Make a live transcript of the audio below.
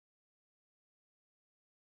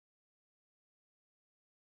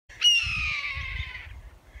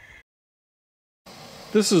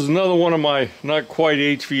This is another one of my not quite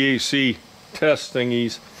HVAC test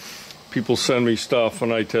thingies. People send me stuff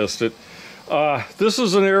and I test it. This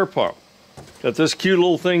is an air pump. Got this cute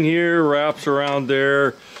little thing here, wraps around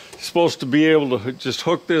there. You're supposed to be able to just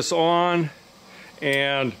hook this on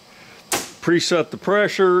and preset the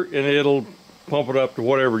pressure and it'll pump it up to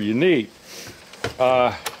whatever you need.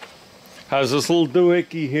 Has this little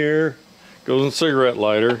doohickey here, goes in cigarette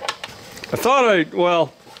lighter. I thought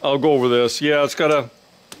well, I'll go over this. Yeah, it's got a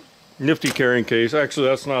nifty carrying case. Actually,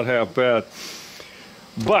 that's not half bad.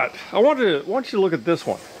 But I want you to look at this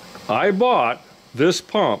one. I bought this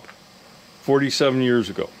pump 47 years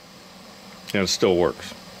ago, and it still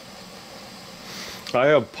works. I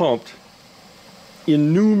have pumped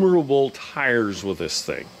innumerable tires with this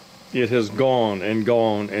thing. It has gone and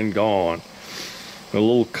gone and gone. The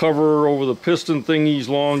little cover over the piston thingy's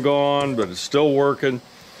long gone, but it's still working.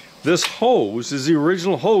 This hose is the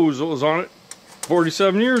original hose that was on it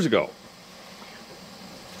 47 years ago.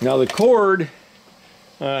 Now the cord,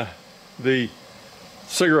 the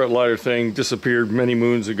cigarette lighter thing disappeared many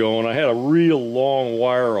moons ago, and I had a real long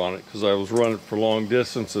wire on it because I was running for long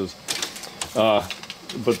distances.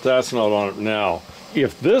 But that's not on it now.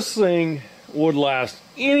 If this thing would last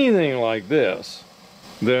anything like this,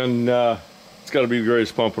 then it's got to be the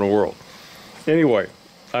greatest pump in the world. Anyway,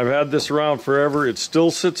 I've had this around forever. It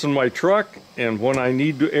still sits in my truck, and when I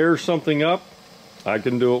need to air something up, I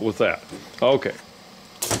can do it with that. Okay.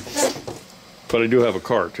 But I do have a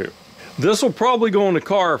car too. This will probably go in the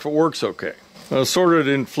car if it works okay. Sort of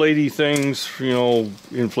inflatey things, you know,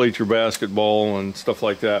 inflate your basketball and stuff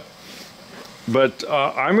like that. But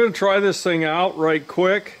I'm going to try this thing out right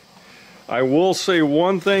quick. I will say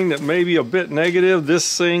one thing that may be a bit negative.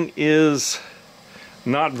 This thing is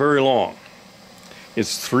not very long.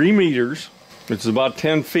 It's 3 meters. It's about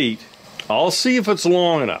 10 feet. I'll see if it's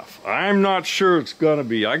long enough. I'm not sure it's going to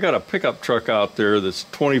be. I got a pickup truck out there that's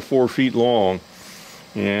 24 feet long,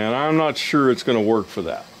 and I'm not sure it's going to work for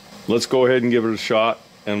that. Let's go ahead and give it a shot,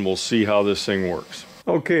 and we'll see how this thing works.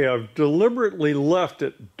 Okay, I've deliberately left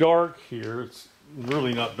it dark here. It's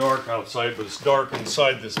really not dark outside, but it's dark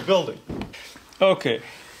inside this building. Okay,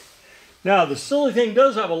 now the silly thing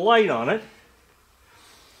does have a light on it,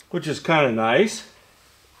 which is kind of nice.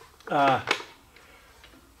 To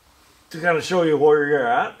kind of show you where you're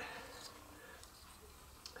at.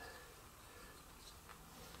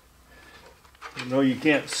 I know you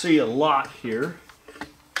can't see a lot here,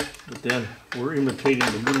 but then we're imitating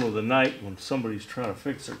the middle of the night when somebody's trying to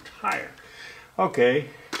fix their tire. Okay.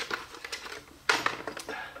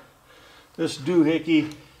 This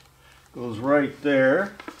doohickey goes right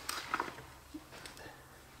there.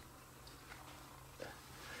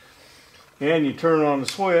 And you turn on the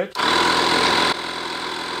switch.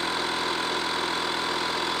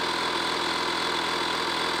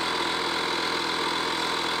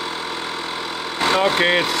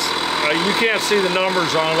 Okay, you can't see the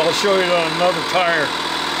numbers on it. I'll show you on another tire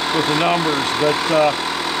with the numbers, but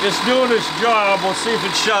it's doing its job. We'll see if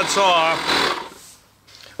it shuts off.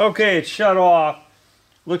 Okay, it's shut off.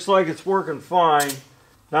 Looks like it's working fine.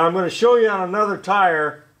 Now I'm going to show you on another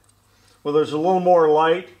tire where there's a little more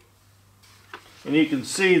light, and you can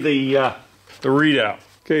see the readout.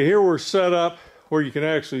 Okay, here we're set up where you can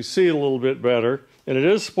actually see it a little bit better, and it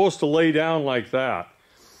is supposed to lay down like that.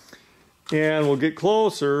 And we'll get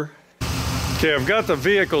closer. Okay, I've got the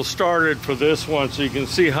vehicle started for this one so you can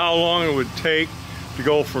see how long it would take to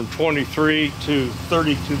go from 23 to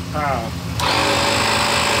 32 pounds.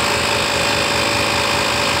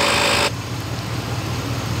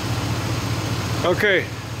 Okay,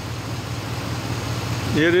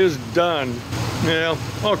 it is done. Yeah,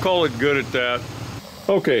 I'll call it good at that.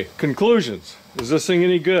 Okay, conclusions. Is this thing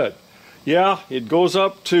any good? Yeah, it goes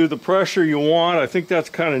up to the pressure you want. I think that's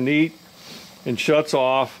kind of neat. And shuts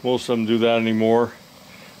off. Most of them do that anymore.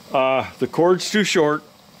 The cord's too short.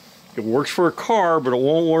 It works for a car, but it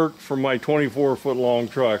won't work for my 24-foot long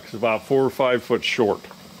truck. It's about 4 or 5 foot short.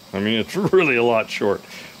 I mean, it's really a lot short.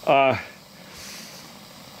 I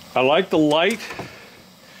like the light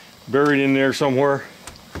buried in there somewhere.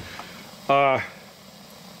 That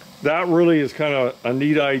really is kind of a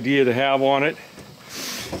neat idea to have on it.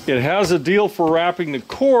 It has a deal for wrapping the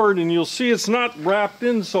cord, and you'll see it's not wrapped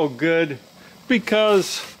in so good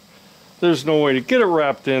because there's no way to get it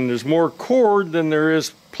wrapped in. There's more cord than there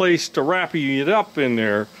is place to wrap it up in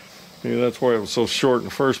there. Maybe that's why it was so short in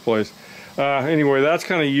the first place. Anyway, that's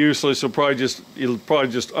kind of useless. It'll probably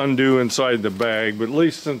just undo inside the bag, but at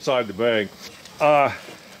least it's inside the bag.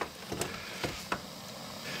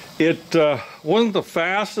 It wasn't the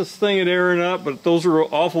fastest thing at airing up, but those are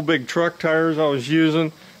awful big truck tires I was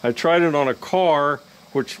using. I tried it on a car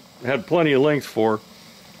which had plenty of length for,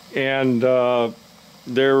 and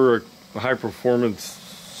they're high performance,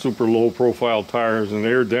 super low profile tires, and they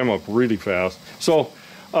aired them up really fast. So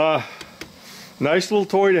nice little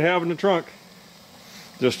toy to have in the trunk,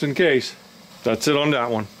 just in case. That's it on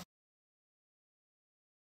that one.